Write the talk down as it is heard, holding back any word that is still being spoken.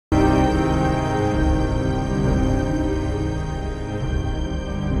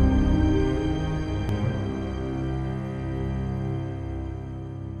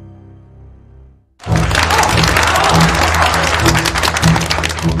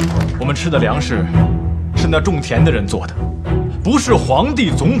们吃的粮食是那种田的人做的，不是皇帝、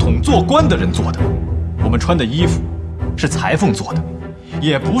总统、做官的人做的。我们穿的衣服是裁缝做的，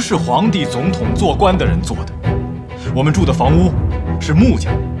也不是皇帝、总统、做官的人做的。我们住的房屋是木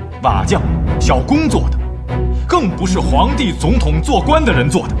匠、瓦匠、小工做的，更不是皇帝、总统、做官的人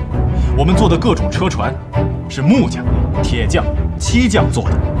做的。我们做的各种车船是木匠、铁匠、漆匠做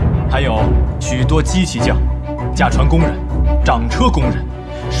的，还有许多机器匠、驾船工人、掌车工人、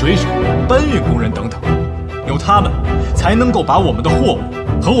水手、搬运工人等等。有他们，才能够把我们的货物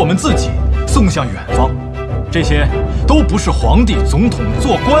和我们自己送向远方。这些都不是皇帝、总统、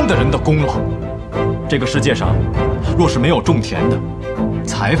做官的人的功劳。这个世界上，若是没有种田的、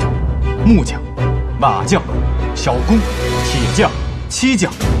裁缝、木匠、瓦匠、小工、铁匠、漆匠、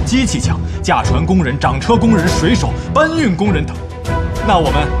机器匠、驾船工人、掌车工人、水手、搬运工人等，那我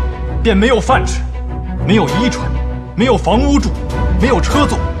们便没有饭吃，没有衣穿，没有房屋住，没有车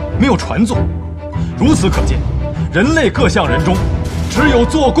坐，没有船坐。如此可见，人类各项人中，只有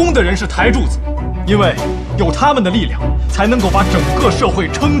做工的人是台柱子，因为有他们的力量，才能够把整个社会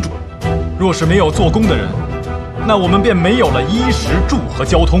撑住。若是没有做工的人，那我们便没有了衣食住和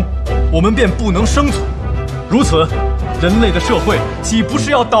交通，我们便不能生存。如此，人类的社会岂不是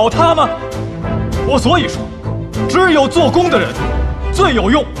要倒塌吗？我所以说，只有做工的人最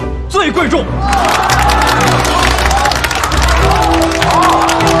有用，最贵重。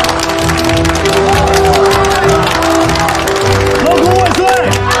劳工万岁！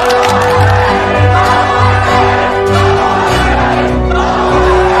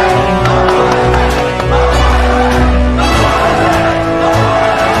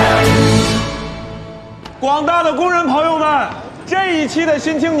广大的工人朋友们，这一期的《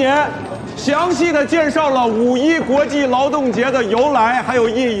新青年》详细的介绍了5·1国际劳动节的由来还有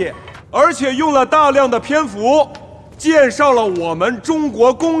意义，而且用了大量的篇幅介绍了我们中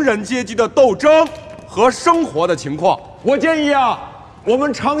国工人阶级的斗争和生活的情况。我建议啊，我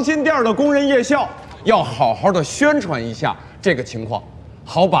们长辛店的工人夜校要好好的宣传一下这个情况，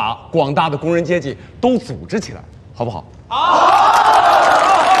好把广大的工人阶级都组织起来，好不好？好。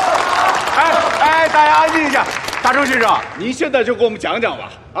大家安静一下。大周先生，您现在就给我们讲讲吧。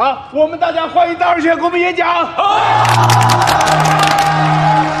啊，我们大家欢迎大周先生给我们演讲。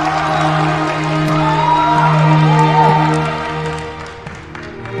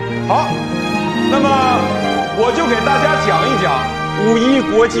好，那么我就给大家讲一讲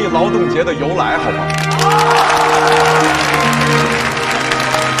5·1国际劳动节的由来，好吗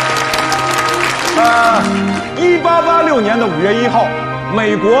？1886年的5月1号，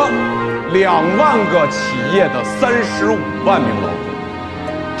美国2万个企业的35万名劳工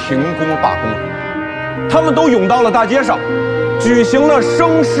停工罢工，他们都涌到了大街上，举行了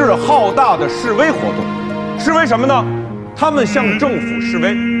声势浩大的示威活动。示威什么呢？他们向政府示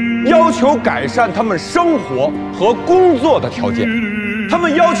威，要求改善他们生活和工作的条件。他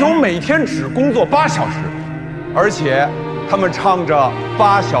们要求每天只工作8小时，而且他们唱着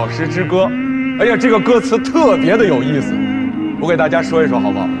8小时之歌。哎呀，这个歌词特别的有意思，我给大家说一说，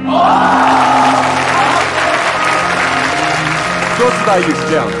好不好？歌词大意是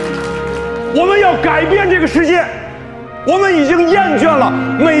这样的：我们要改变这个世界，我们已经厌倦了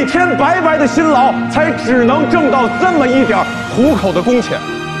每天白白的辛劳才只能挣到这么一点糊口的工钱。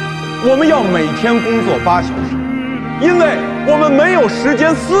我们要每天工作8小时，因为我们没有时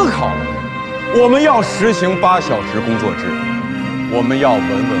间思考了。我们要实行8小时工作制，我们要闻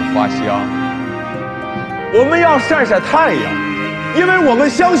闻花香，我们要晒晒太阳，因为我们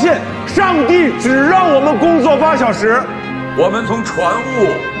相信上帝只让我们工作8小时。我们从船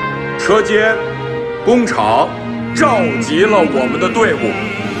坞、车间、工厂召集了我们的队伍，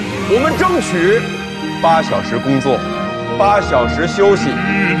我们争取8小时工作，8小时休息，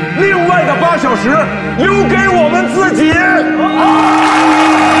另外的8小时留给我们自己。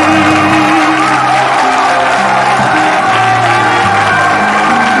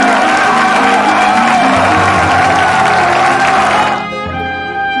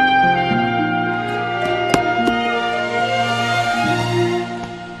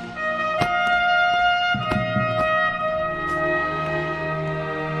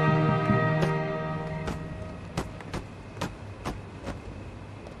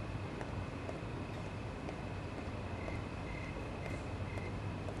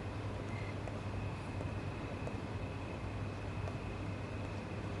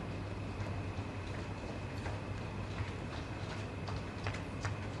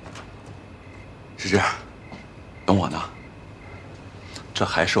是这样，等我呢。这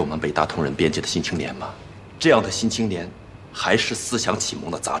还是我们北大同仁编辑的《新青年》吗？这样的《新青年》，还是思想启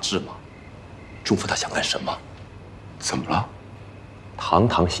蒙的杂志吗？中福他想干什么？怎么了？他堂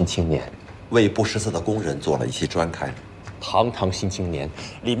堂新青年，为不识字的工人做了一期专刊。堂堂新青年，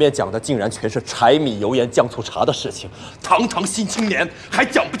里面讲的竟然全是柴米油盐酱醋茶的事情。堂堂新青年，还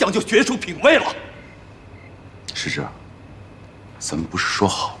讲不讲究学术品味了？是这，咱们不是说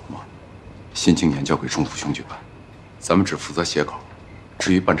好了吗？新青年交给钟府兄去办，咱们只负责写稿，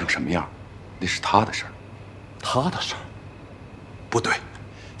至于办成什么样，那是他的事儿。他的事儿？不对，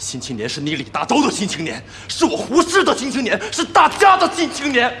新青年是你李大钊的新青年，是我胡适的新青年，是大家的新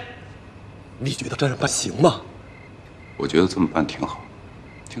青年。你觉得这样办行吗？我觉得这么办挺好，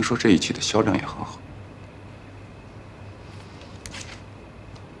听说这一期的销量也很好。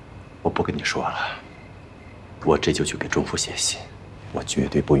我不跟你说了，我这就去给钟府写信，我绝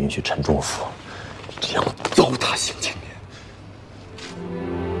对不允许陈仲甫这样糟蹋新青年。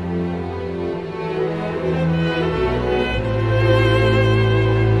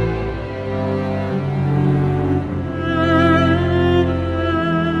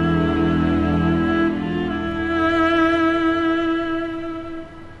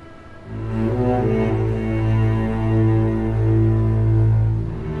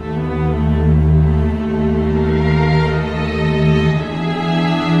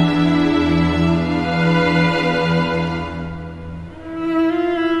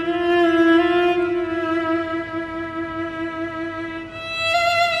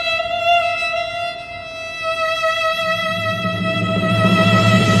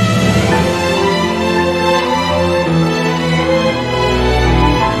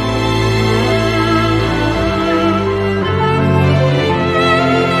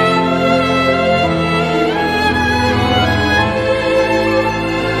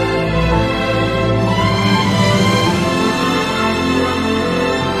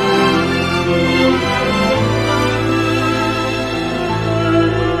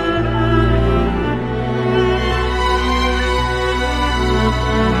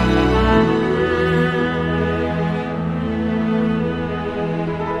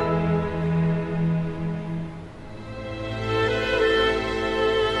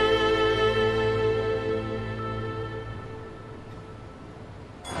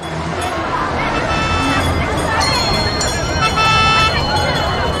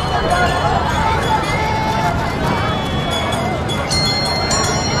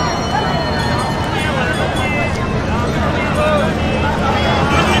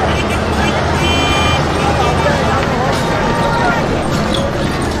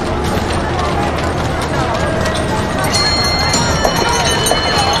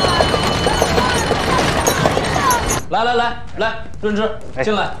来，润之，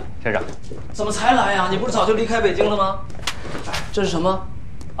进来。先生，怎么才来呀？你不是早就离开北京了吗？这是什么？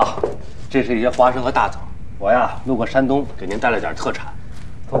啊，这是一些花生和大枣。我呀，路过山东，给您带了点特产。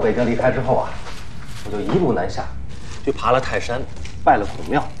从北京离开之后啊，我就一路南下，去爬了泰山，拜了孔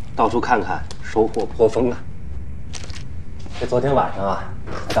庙，到处看看，收获颇丰啊。这昨天晚上啊，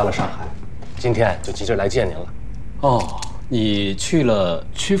还到了上海，今天就急着来见您了。哦，你去了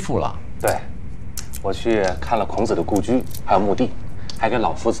曲阜了？对。我去看了孔子的故居，还有墓地，还给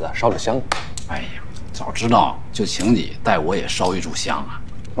老夫子烧了香。哎呀，早知道就请你带我也烧一炷香啊！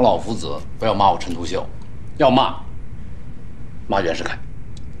说老夫子不要骂我陈独秀，要骂袁世凯，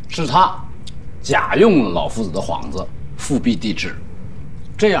是他假用了老夫子的幌子，复辟帝制，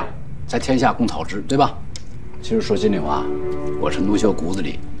这样才天下共讨之，对吧？其实说心里话，我陈独秀骨子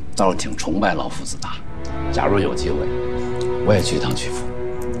里倒是挺崇拜老夫子的。假如有机会，我也去一趟曲阜，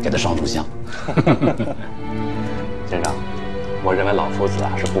给他烧炷香。先生，我认为老夫子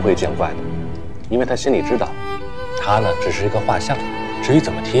啊是不会见怪的，因为他心里知道，他呢只是一个画像，至于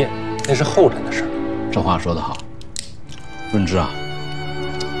怎么贴，那是后人的事儿。这话说得好，润之啊，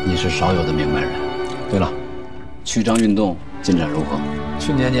你是少有的明白人。对了，曲张运动进展如何？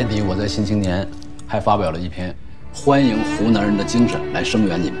去年年底我在《新青年》还发表了一篇欢迎湖南人的精神来声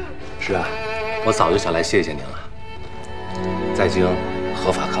援你们。是啊，我早就想来谢谢您了。在京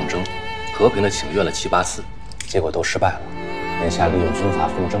合法抗争，和平的请愿了7、8次，结果都失败了。眼下利用军阀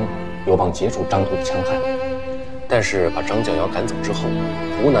纷争，有望结束张图的戕害。但是把张教尧赶走之后，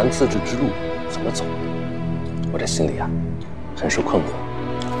湖南自治之路怎么走？我这心里啊，很是困惑。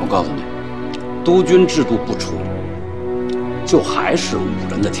我告诉你，督军制度不处理，就还是武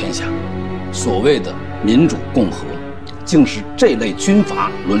人的天下。所谓的民主共和，竟是这类军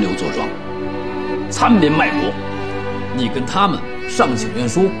阀轮流坐庄，残民卖国。你跟他们上请愿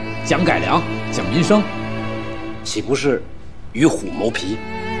书，讲改良，讲民生，岂不是与虎谋皮？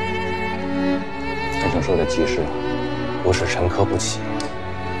先生说的极是啊，不是臣科不起。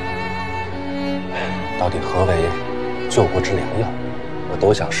到底何为救国之良药？我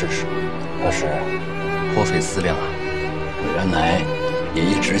都想试试，可是颇费思量啊。原来也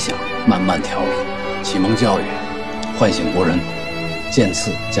一直想慢慢调理、启蒙教育，唤醒国人，渐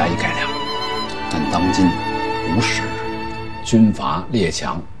次加以改良。但当今无时，军阀列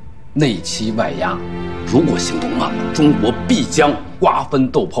强，内欺外压，如果行动慢了，中国必将瓜分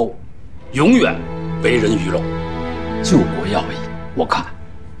豆剖，永远为人鱼肉。救国要义，我看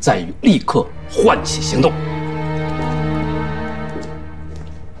在于立刻唤起行动。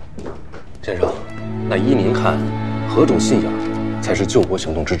先生，那依您看，何种信仰才是救国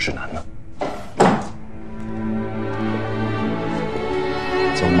行动之指南呢？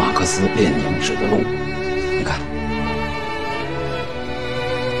走马克思列宁指的路。你看，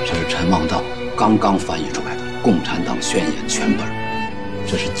这是陈望道刚刚翻译出来的《共产党宣言》全本，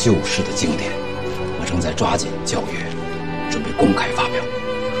这是旧式的经典，我正在抓紧校阅，准备公开发表。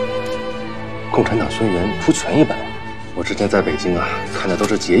《共产党宣言》出全一本了，我之前在北京看的都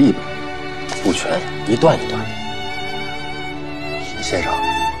是结义本，不全，一段一段。先生，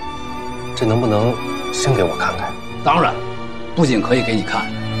这能不能先给我看看？当然，不仅可以给你看，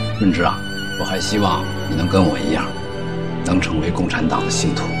润之我还希望你能跟我一样，能成为共产党的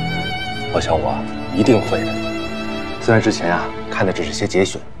信徒。我想我一定会的。虽然之前看的只是些节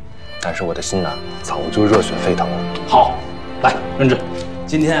选，但是我的心早就热血沸腾了。好，来，润之，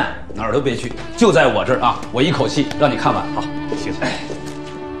今天哪儿都别去，就在我这儿我一口气让你看完。好，谢谢。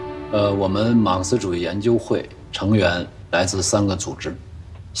我们马克思主义研究会成员来自3个组织：《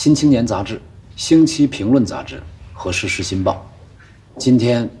新青年》杂志、《星期评论》杂志和《时事新报》。今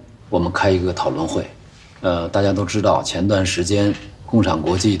天我们开一个讨论会。大家都知道，前段时间共产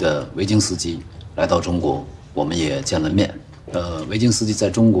国际的维京斯基来到中国，我们也见了面。维京斯基在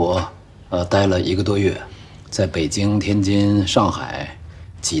中国待了1个多月，在北京、天津、上海、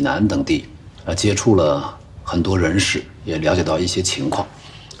济南等地接触了很多人士，也了解到一些情况。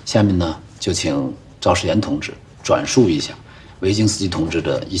下面呢，就请赵世炎同志转述一下维京斯基同志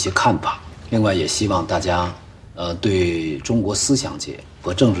的一些看法。另外，也希望大家对中国思想界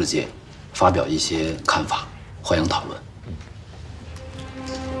和政治界发表一些看法，欢迎讨论。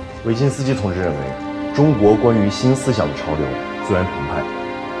维金斯基同志认为，中国关于新思想的潮流虽然澎湃，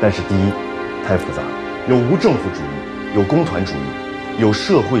但是第一，太复杂，有无政府主义，有工团主义，有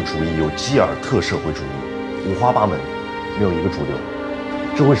社会主义，有基尔特社会主义，五花八门，没有一个主流，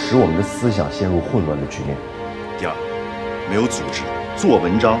这会使我们的思想陷入混乱的局面。第二，没有组织，做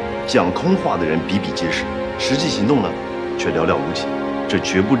文章讲空话的人比比皆是，实际行动呢却寥寥无几，这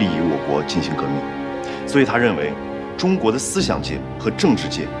绝不利于我国进行革命。所以他认为，中国的思想界和政治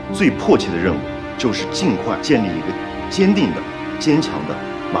界最迫切的任务，就是尽快建立一个坚定的、坚强的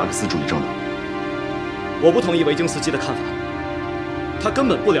马克思主义政党。我不同意维京斯基的看法，他根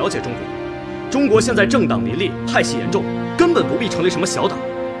本不了解中国。中国现在政党林立，派系严重，根本不必成立什么小党，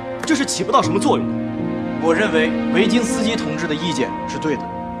这是起不到什么作用的。我认为维金斯基同志的意见是对的，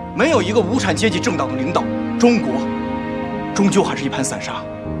没有一个无产阶级政党的领导，中国终究还是一盘散沙。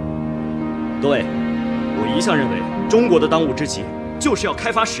各位，我一向认为中国的当务之急就是要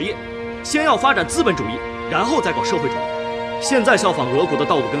开发实业，先要发展资本主义，然后再搞社会主义。现在效仿俄国的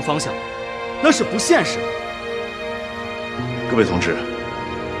道路跟方向，那是不现实的。各位同志，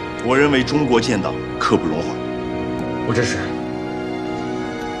我认为中国建党刻不容缓。我支持，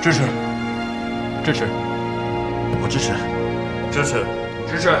支持，支持，我支持，支持，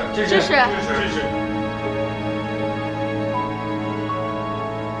支持，支持，支持，支持。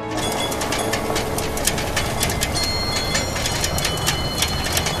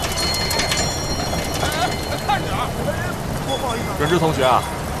任之同学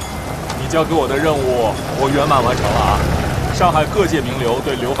你交给我的任务我圆满完成了上海各界名流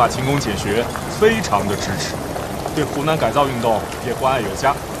对留法勤工俭学非常的支持，对湖南改造运动也关爱有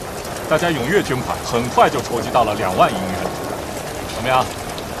加，大家踊跃捐款，很快就筹集到了2万银元。怎么样？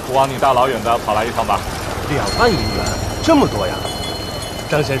不枉你大老远的跑来一趟吧？2万银元，这么多呀！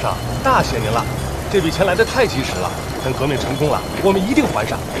张先生，大谢您了，这笔钱来得太及时了。等革命成功了，我们一定还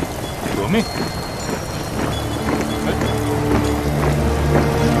上。革命？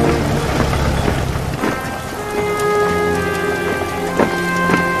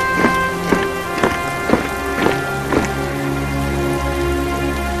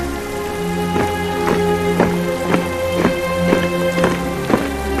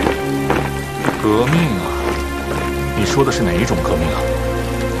革命你说的是哪一种革命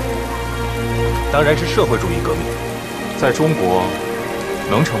当然是社会主义革命。在中国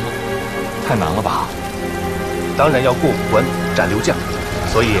能成吗？太难了吧？当然要过五关斩六将，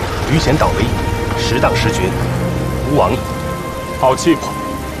所以吕显党为宜，实党实决，无往矣。好气魄，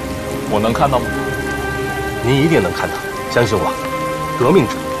我能看到吗？您一定能看到，相信我。革命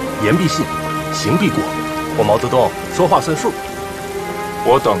者言必信，行必过。我毛泽东说话算数。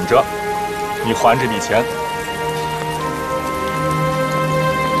我等着你还这笔钱。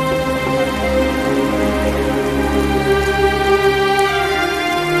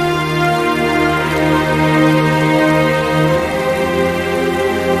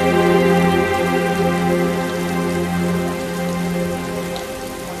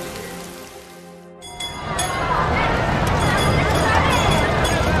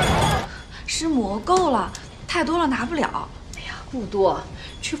师母，够了，太多了拿不了。哎呀，不多，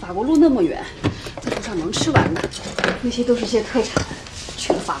去法国路那么远，在路上能吃完的，那些都是些特产，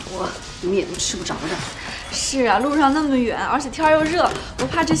去了法国你们也都吃不着的。是啊，路上那么远，而且天又热，我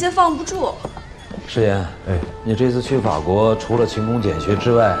怕这些放不住。世言，你这次去法国，除了勤工俭学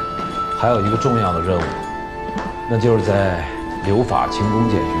之外，还有一个重要的任务，那就是在留法勤工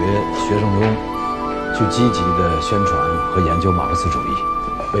俭学学生中，去积极的宣传和研究马克思主义，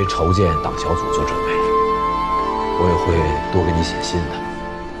为筹建党小组做准备。我也会多给你写信的。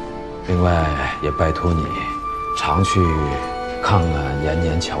另外，也拜托你常去看看延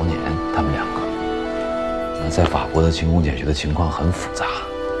年、乔年他们两个。在法国的勤工俭学的情况很复杂，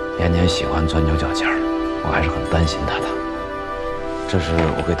延年喜欢钻牛角尖儿，我还是很担心他的。这是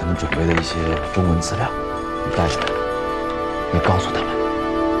我给他们准备的一些中文资料，你带着他们，你告诉他们，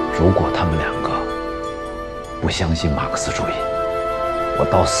如果他们两个不相信马克思主义，我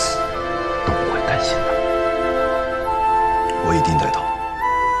到死都不会甘心的。我一定带到。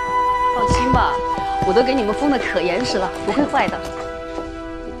放心吧，我都给你们封得可严实了，不会坏的。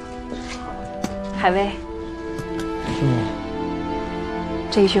海威，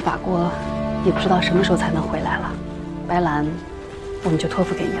这一去法国，也不知道什么时候才能回来了。白兰，我们就托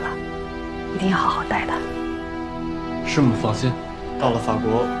付给你了，一定要好好带她。师母放心，到了法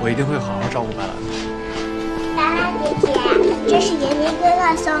国，我一定会好好照顾白兰的。白兰姐姐，这是延年哥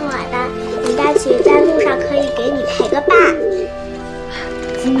哥送我的，你带去在路上可以给你陪个伴。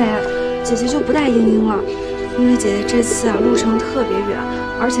子美，姐姐就不带英英了，因为姐姐这次路程特别远，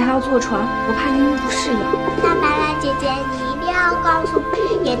而且还要坐船，我怕英英不适应。那白兰姐姐，你一定要告诉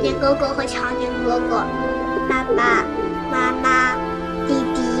延年哥哥和乔年哥哥，爸爸妈妈、弟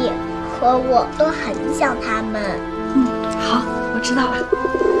弟和我都很想他们。好，我知道了。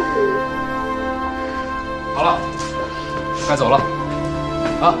好了，该走了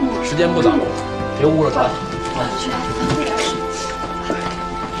啊！时间不早，别误了船。去，快点。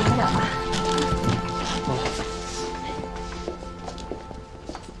快点吧。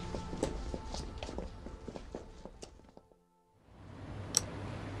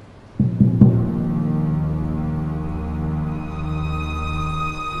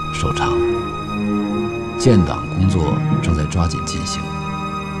首长，建党工作正在抓紧进行。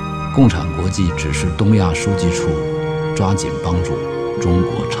共产国际指示东亚书记处抓紧帮助中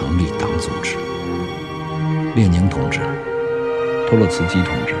国成立党组织。列宁同志、托洛茨基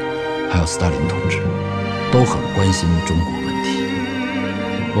同志，还有斯大林同志，都很关心中国问题。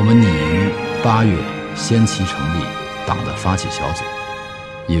我们拟于8月先期成立党的发起小组，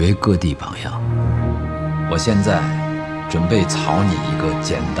以为各地榜样。我现在准备草拟一个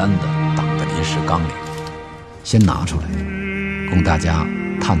简单的党的临时纲领，先拿出来，供大家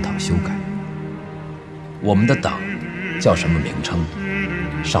探讨修改。我们的党叫什么名称，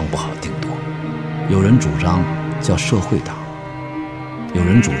尚不好定夺。有人主张叫社会党，有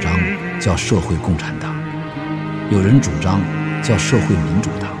人主张叫社会共产党，有人主张叫社会民主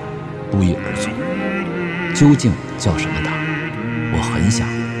党，不一而足。究竟叫什么党？我很想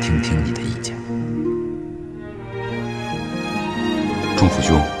听听你的意见。钟府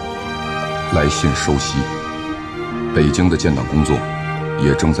兄，来信收悉。北京的建党工作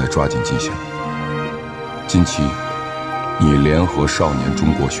也正在抓紧进行。近期，拟联合少年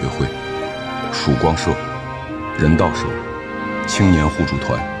中国学会、曙光社、人道社、青年互助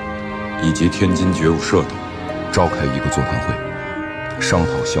团以及天津觉悟社等，召开一个座谈会，商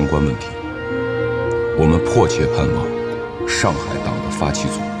讨相关问题。我们迫切盼望上海党的发起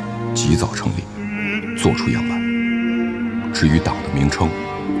组及早成立，做出样板。至于党的名称，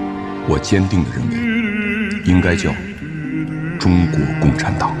我坚定地认为，应该叫中国共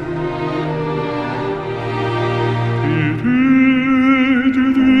产党。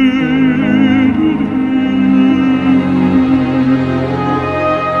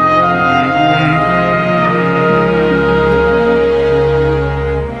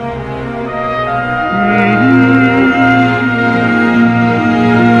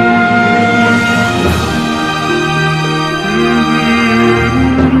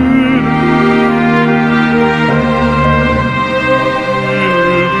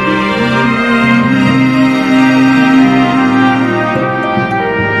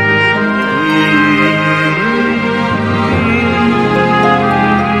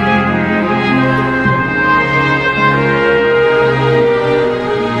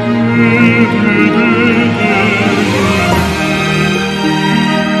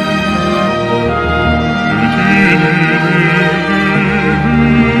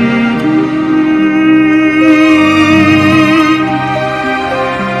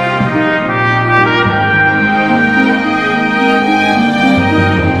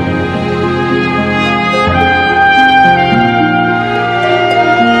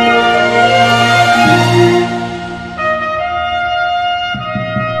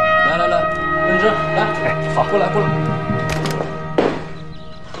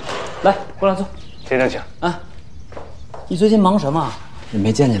最近忙什么？也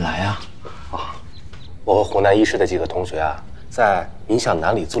没见你来呀。我和湖南医师的几个同学啊，在宁夏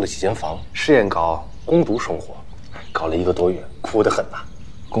南里租了几间房，试验搞攻读生活，搞了1个多月，苦得很呐。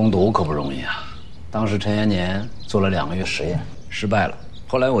攻读可不容易啊！当时陈延年做了2个月实验，失败了。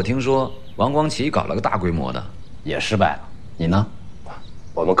后来我听说王光奇搞了个大规模的，也失败了。你呢？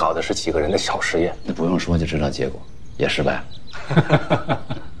我们搞的是几个人的小实验，那不用说就知道结果，也失败了。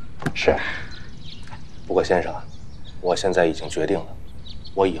是。不过先生啊，我现在已经决定了，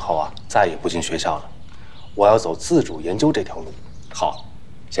我以后啊再也不进学校了，我要走自主研究这条路。好，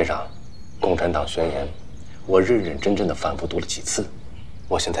先生，《共产党宣言》，我认认真真的反复读了几次，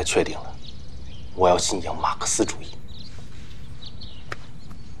我现在确定了，我要信仰马克思主义。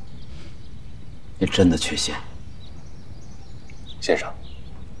你真的确信？先生，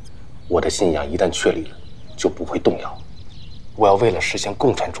我的信仰一旦确立了，就不会动摇。我要为了实现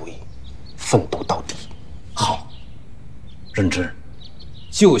共产主义，奋斗到底。好，认知，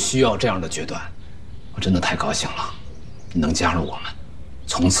就需要这样的决断。我真的太高兴了，你能加入我们，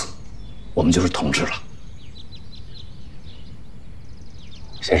从此我们就是同志了。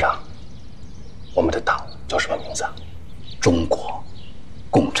先生，我们的党叫什么名字啊？中国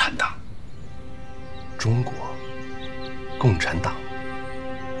共产党。中国共产党，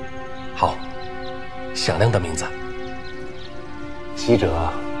好，响亮的名字。昔者，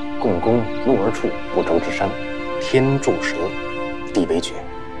共工怒而处，不周之山，天柱蛇，地为绝。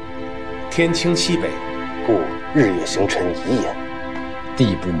天倾西北，故日月星辰移焉；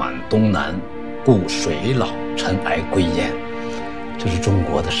地不满东南，故水老尘埃归焉。这是中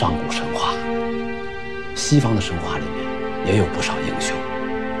国的上古神话，西方的神话里面也有不少英雄。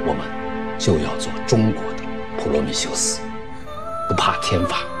我们就要做中国的普罗米修斯，不怕天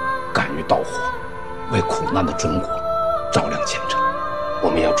罚，敢于盗火，为苦难的中国照亮前程。我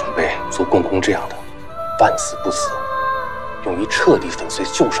们要准备做共工这样的半死不死，用于彻底粉碎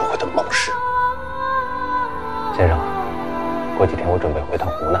旧社会的猛士。先生，过几天我准备回趟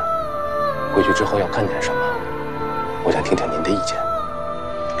湖南，回去之后要干点什么？我想听听您的意见。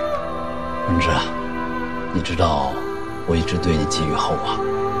文志啊，你知道我一直对你寄予厚望。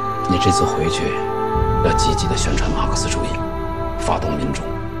你这次回去要积极地宣传马克思主义，发动民众，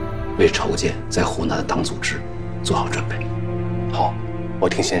为筹建在湖南的党组织做好准备。好，我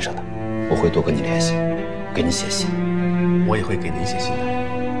听先生的。我会多跟你联系，给你写信。我也会给您写信的。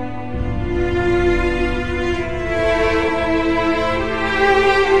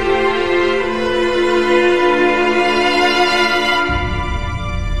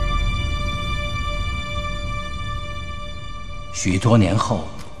许多年后，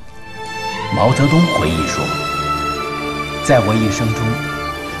毛泽东回忆说，在我一生中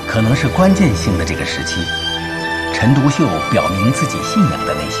可能是关键性的这个时期，陈独秀表明自己信仰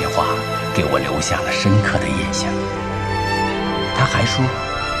的那些话给我留下了深刻的印象。他还说，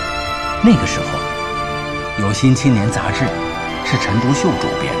那个时候有《新青年》杂志是陈独秀主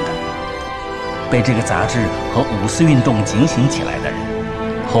编的，被这个杂志和五四运动警醒起来的人，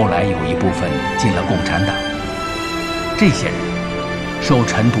后来有一部分进了共产党。这些人受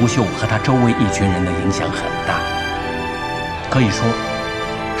陈独秀和他周围一群人的影响很大，可以说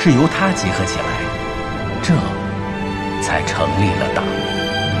是由他结合起来，这才成立了党。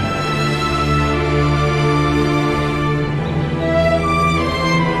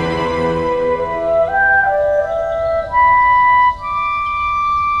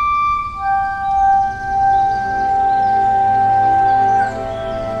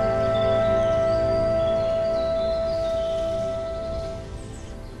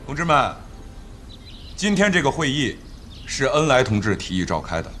同志们，今天这个会议是恩来同志提议召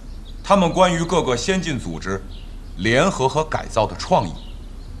开的，他们关于各个先进组织联合和改造的创意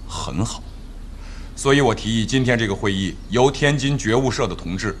很好，所以我提议今天这个会议由天津觉悟社的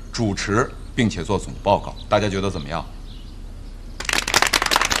同志主持，并且做总报告，大家觉得怎么样？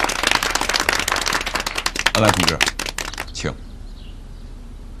恩来同志，请。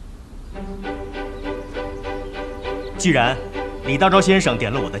既然李大钊先生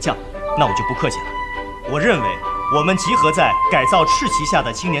点了我的将，那我就不客气了。我认为，我们集合在改造赤旗下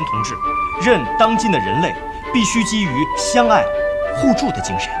的青年同志，任当今的人类必须基于相爱、互助的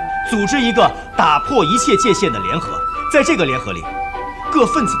精神，组织一个打破一切界限的联合。在这个联合里，各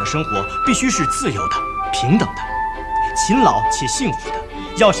分子的生活必须是自由的、平等的、勤劳且幸福的。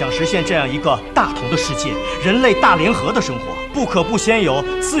要想实现这样一个大同的世界，人类大联合的生活，不可不先由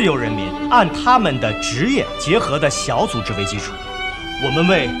自由人民按他们的职业结合的小组织为基础。我们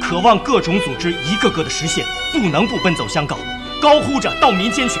为渴望各种组织一个个的实现，不能不奔走相告，高呼着到民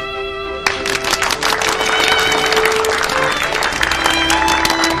间去。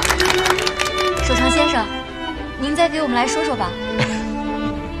守常先生，您在再给我们来说说吧。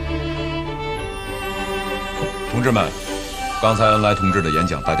同志们，刚才恩来同志的演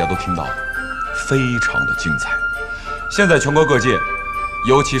讲大家都听到了，非常的精彩。现在全国各界，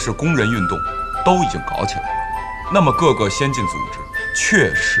尤其是工人运动，都已经搞起来了。那么各个先进组织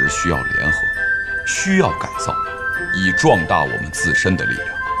确实需要联合，需要改造，以壮大我们自身的力量。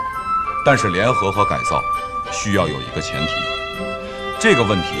但是联合和改造需要有一个前提，这个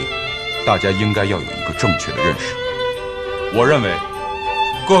问题大家应该要有一个正确的认识。我认为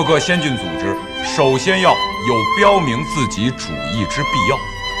各个先进组织首先要有标明自己主义之必要，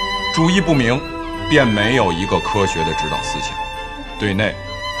主义不明，便没有一个科学的指导思想。对内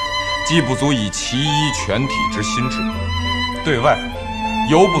既不足以齐一全体之心智，对外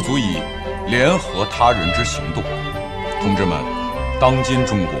犹不足以联合他人之行动。同志们，当今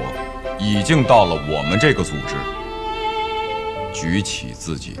中国已经到了我们这个组织举起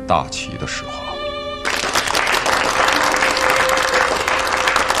自己大旗的时候了。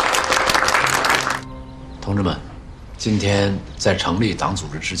同志们，今天在成立党组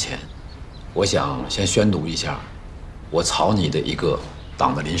织之前，我想先宣读一下我草拟的一个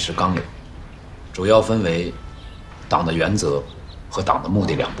党的临时纲领，主要分为党的原则和党的目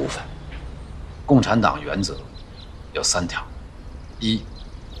的两部分。共产党原则有3条：一、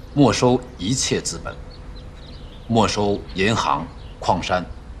没收一切资本，没收银行、矿山，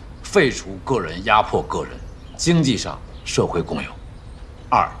废除个人压迫个人，经济上社会共有；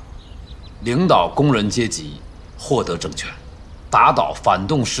二、领导工人阶级获得政权，打倒反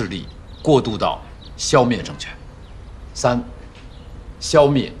动势力，过渡到消灭政权；三、消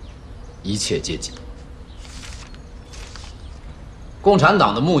灭一切阶级。共产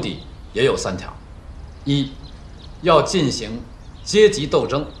党的目的也有3条：一、要进行阶级斗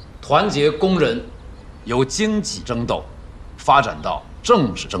争，团结工人，由经济争斗发展到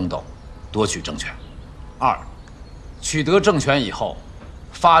政治争斗，夺取政权；二、取得政权以后，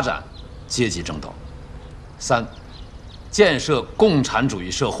发展阶级争斗；三、建设共产主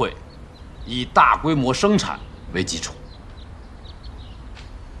义社会，以大规模生产为基础。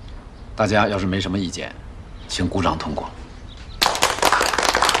大家要是没什么意见，请鼓掌通过。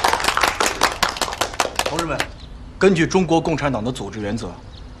同志们，根据中国共产党的组织原则，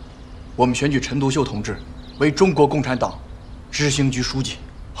我们选举陈独秀同志为中国共产党执行局书记。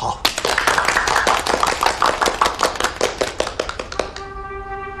好。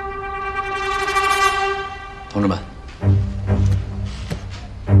同志们，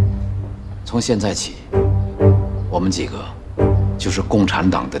从现在起，我们几个就是共产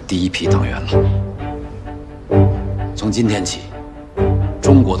党的第一批党员了。从今天起，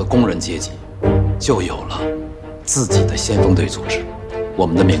中国的工人阶级就有了自己的先锋队组织，我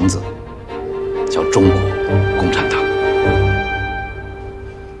们的名字叫中国共产党。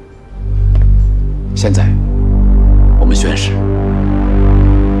现在，我们宣誓。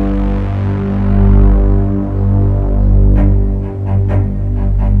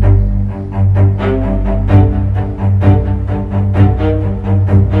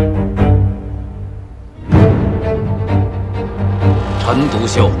陈独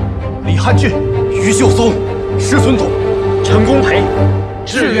秀、李汉俊、于秀松、石存统、陈公培，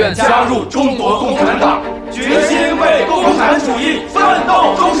志愿加入中国共产党，决心为共产主义奋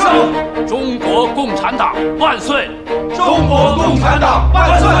斗终生。中国共产党万岁！中国共产党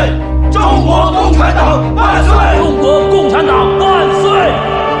万岁！中国共产党万岁！中国共产党万岁！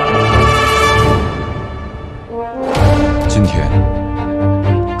今天，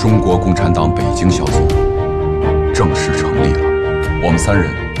中国共产党北京小组正式成立了。我们3人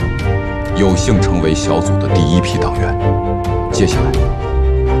有幸成为小组的第一批党员。接下来，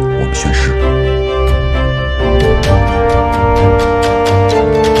我们宣誓。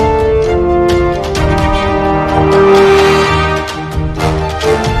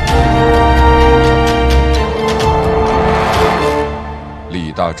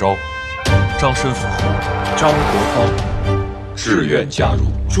李大钊、张申府、张国焘，志愿加入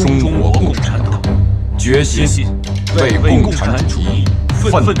中国共产党，决心为共产主义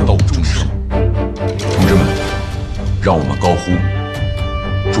奋斗终生。同志们，让我们高呼：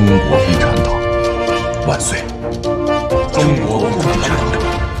中国共产党万岁！中国共产党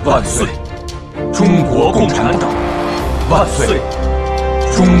万岁！中国共产党万岁！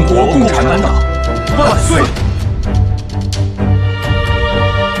中国共产党万岁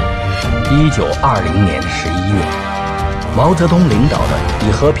！1920年11月，毛泽东领导的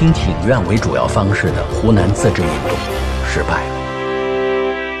以和平请愿为主要方式的湖南自治运动失败了。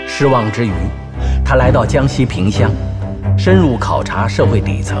失望之余，他来到江西萍乡，深入考察社会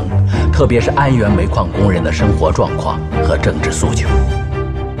底层，特别是安源煤矿工人的生活状况和政治诉求。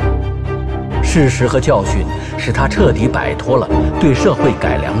事实和教训使他彻底摆脱了对社会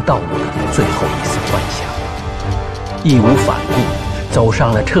改良道路的最后一丝幻想，义无反顾走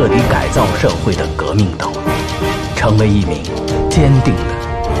上了彻底改造社会的革命道路，成为一名坚定的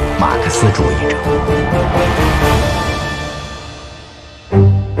马克思主义者。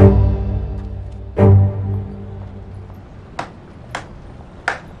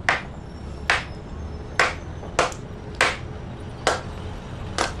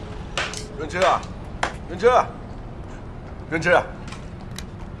润之，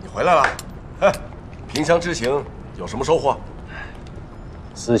你回来了。平乡之行有什么收获？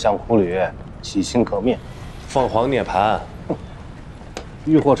思想苦旅，洗心革面，凤凰涅槃，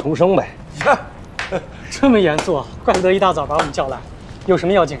浴火重生呗。这么严肃，怪不得一大早把我们叫来，有什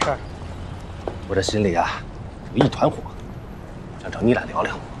么要紧事儿？我这心里啊，有一团火，想找你俩聊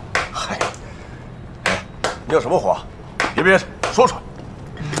聊。嗨，你有什么火？别憋着，说出来。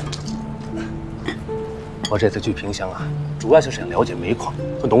我这次去萍乡啊，主要就是想了解煤矿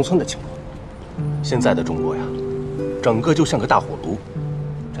和农村的情况。现在的中国呀，整个就像个大火炉，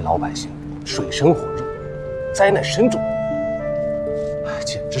这老百姓水深火热，灾难深重，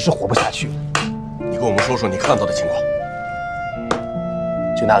简直是活不下去了。你跟我们说说你看到的情况。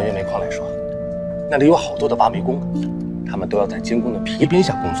就拿原煤矿来说，那里有好多的挖煤工，他们都要在监工的皮鞭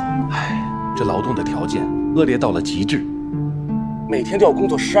下工作。这劳动的条件恶劣到了极致，每天都要工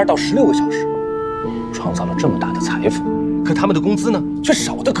作12到16个小时。创造了这么大的财富，可他们的工资呢，却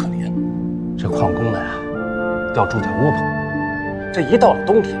少得可怜。这矿工们啊，要住在窝棚，这一到了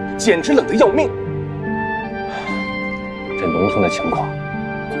冬天，简直冷得要命。这农村的情况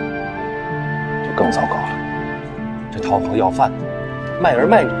就更糟糕了，这讨口要饭的、卖儿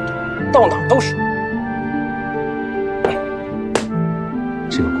卖女的，到哪儿都是。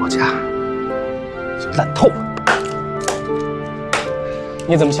这个国家就烂透了。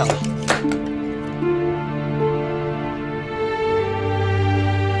你怎么想的？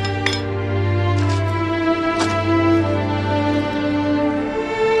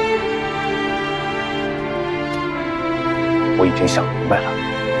我已经想明白了，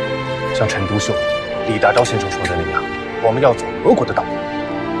像陈独秀、李大钊先生说的那样，我们要走俄国的道路，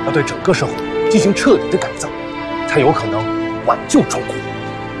要对整个社会进行彻底的改造，才有可能挽救中国。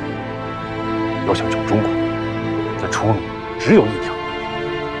要想救中国，这出路只有一条：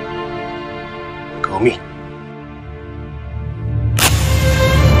革命。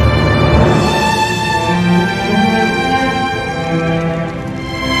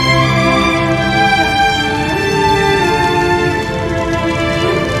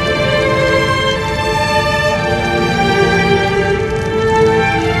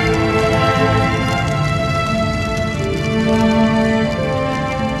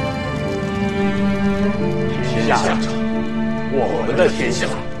天下，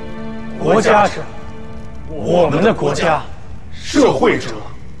国家者，我们的国家；社会者，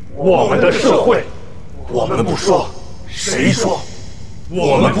我们的社会。我们不说，谁说？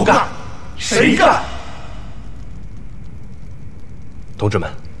我们不干，谁干？同志们，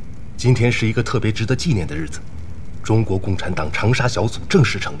今天是一个特别值得纪念的日子，中国共产党长沙小组正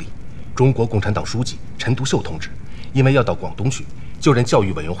式成立。中国共产党书记陈独秀同志因为要到广东去就任教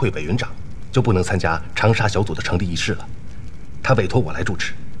育委员会委员长，就不能参加长沙小组的成立仪式了。他委托我来主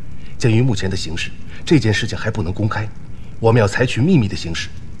持。鉴于目前的形势，这件事情还不能公开，我们要采取秘密的形式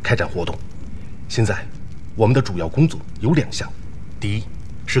开展活动。现在，我们的主要工作有2项：第一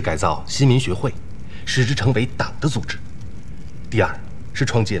是改造新民学会，使之成为党的组织；第二是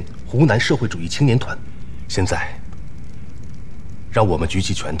创建湖南社会主义青年团。现在，让我们举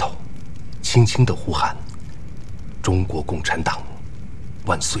起拳头，轻轻地呼喊：中国共产党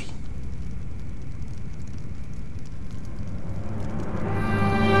万岁！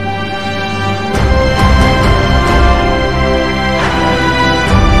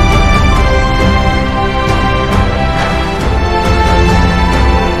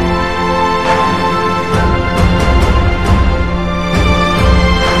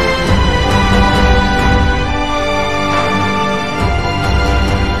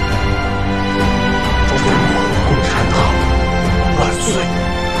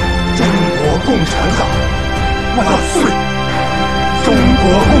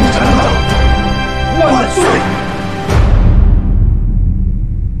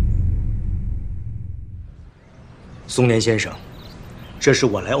松年先生，这是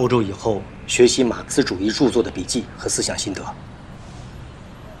我来欧洲以后学习马克思主义著作的笔记和思想心得。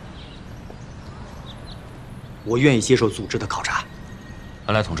我愿意接受组织的考察。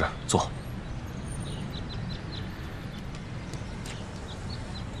来，同志，坐。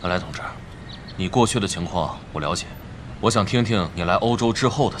来，同志，你过去的情况我了解，我想听听你来欧洲之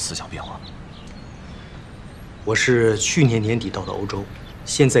后的思想变化。我是去年年底到的欧洲，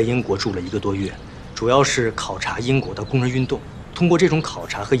先在英国住了1个多月，主要是考察英国的工人运动。通过这种考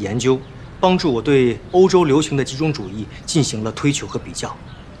察和研究，帮助我对欧洲流行的集中主义进行了推求和比较，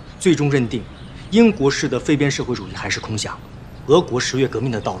最终认定，英国式的非边社会主义还是空想，俄国10月革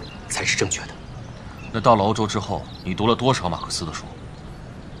命的道路才是正确的。那到了欧洲之后，你读了多少马克思的书？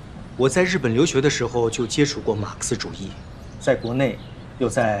我在日本留学的时候就接触过马克思主义，在国内又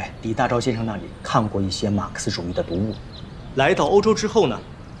在李大钊先生那里看过一些马克思主义的读物。来到欧洲之后呢，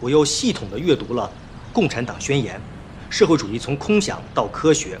我又系统地阅读了《共产党宣言》《社会主义从空想到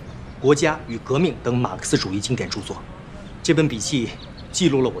科学》《国家与革命》等马克思主义经典著作。这本笔记记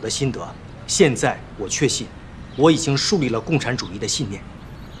录了我的心得。现在我确信，我已经树立了共产主义的信念，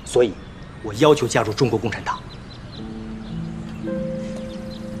所以，我要求加入中国共产党。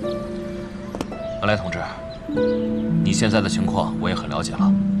恩来同志，你现在的情况我也很了解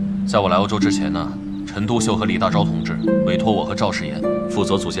了。在我来欧洲之前呢，陈独秀和李大钊同志委托我和赵世炎负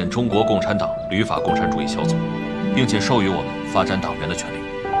责组建中国共产党旅法共产主义小组，并且授予我们发展党员的权利。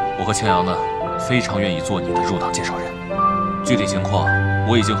我和庆阳呢，非常愿意做你的入党介绍人。具体情况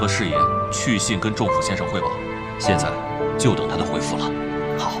我已经和世炎去信跟仲甫先生汇报，现在就等他的回复了。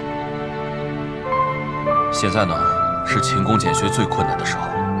好。现在呢，是勤工俭学最困难的时候，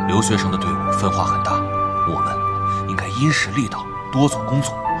留学生的队伍分化很大，我们应该因势利导，多做工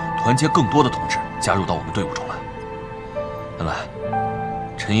作，团结更多的同志加入到我们队伍中来。恩来，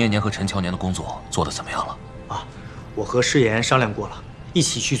陈延年和陈乔年的工作做得怎么样了？啊，我和世炎商量过了，一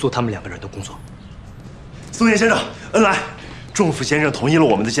起去做他们2个人的工作。松田先生，恩来，仲甫先生同意了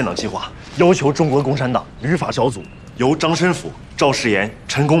我们的建党计划，要求中国共产党旅法小组由张申府、赵世炎、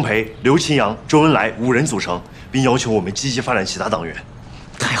陈公培、刘清扬、周恩来5人组成，并要求我们积极发展其他党员。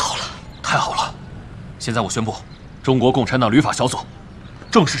太好了，太好了！现在我宣布，中国共产党旅法小组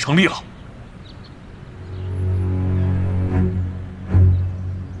正式成立了。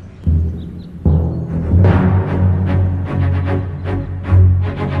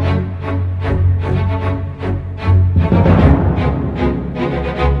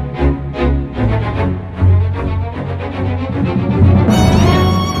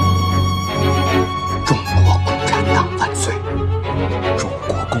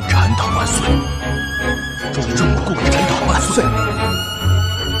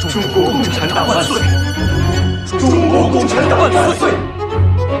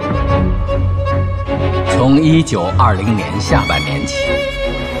从1920年下半年起，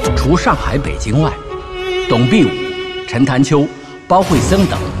除上海、北京外，董必武、陈潭秋、包惠僧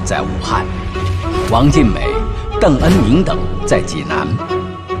等在武汉，王尽美、邓恩铭等在济南，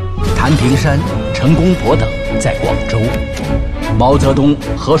谭平山、陈公博等在广州，毛泽东、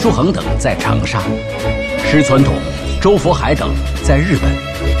何叔衡等在长沙，施存统、周佛海等在日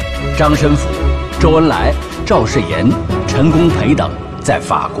本，张申府、周恩来、赵世炎、陈公培等在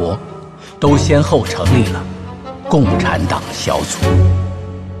法国，都先后成立了共产党小组。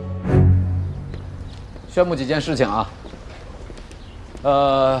宣布几件事情啊。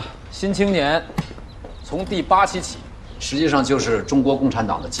新青年从第8期起，实际上就是中国共产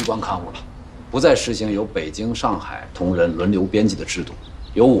党的机关刊物了，不再实行由北京、上海同仁轮流编辑的制度，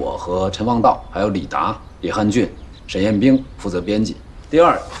由我和陈望道、还有李达、李汉俊、沈彦兵负责编辑。第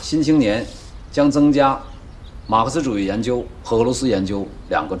二，新青年将增加马克思主义研究和俄罗斯研究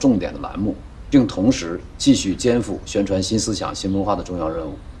2个重点的栏目，并同时继续肩负宣传新思想、新文化的重要任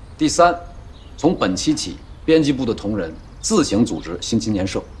务。第三，从本期起，编辑部的同仁自行组织新青年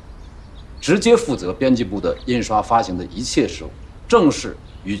社，直接负责编辑部的印刷发行的一切事务，正式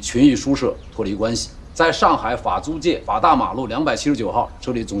与群益书社脱离关系。在上海法租界法大马路279号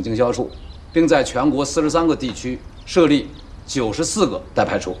设立总经销处，并在全国43个地区设立94个代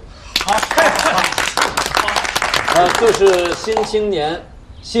派处。好，这是新青年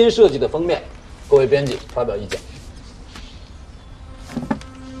新设计的封面，各位编辑发表意见。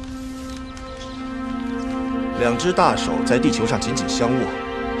2只大手在地球上紧紧相握，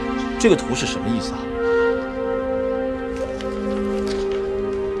这个图是什么意思啊？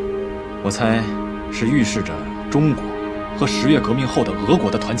我猜是预示着中国和10月革命后的俄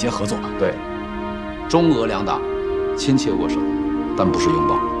国的团结合作吧？对，中俄2党亲切握手，但不是拥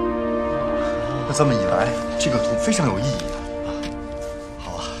抱。那这么一来，这个图非常有意义啊！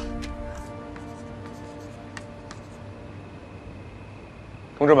好啊，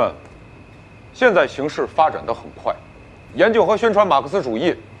同志们，现在形势发展得很快，研究和宣传马克思主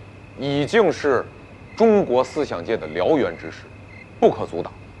义已经是中国思想界的燎原之势，不可阻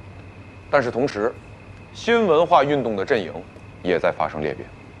挡。但是同时，新文化运动的阵营也在发生裂变。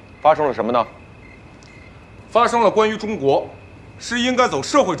发生了什么呢？发生了关于中国是应该走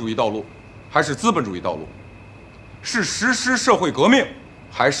社会主义道路还是资本主义道路，是实施社会革命，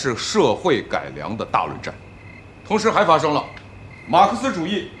还是社会改良的大论战。同时还发生了马克思主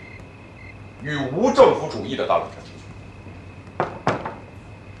义与无政府主义的大论战。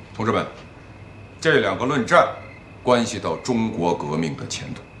同志们，这两个论战关系到中国革命的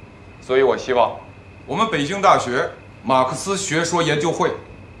前途，所以我希望我们北京大学马克思学说研究会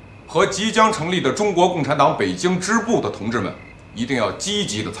和即将成立的中国共产党北京支部的同志们，一定要积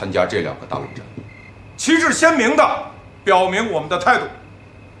极地参加这两个大论战，旗帜鲜明地表明我们的态度。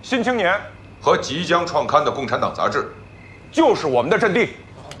新青年和即将创刊的《共产党》杂志，就是我们的阵地。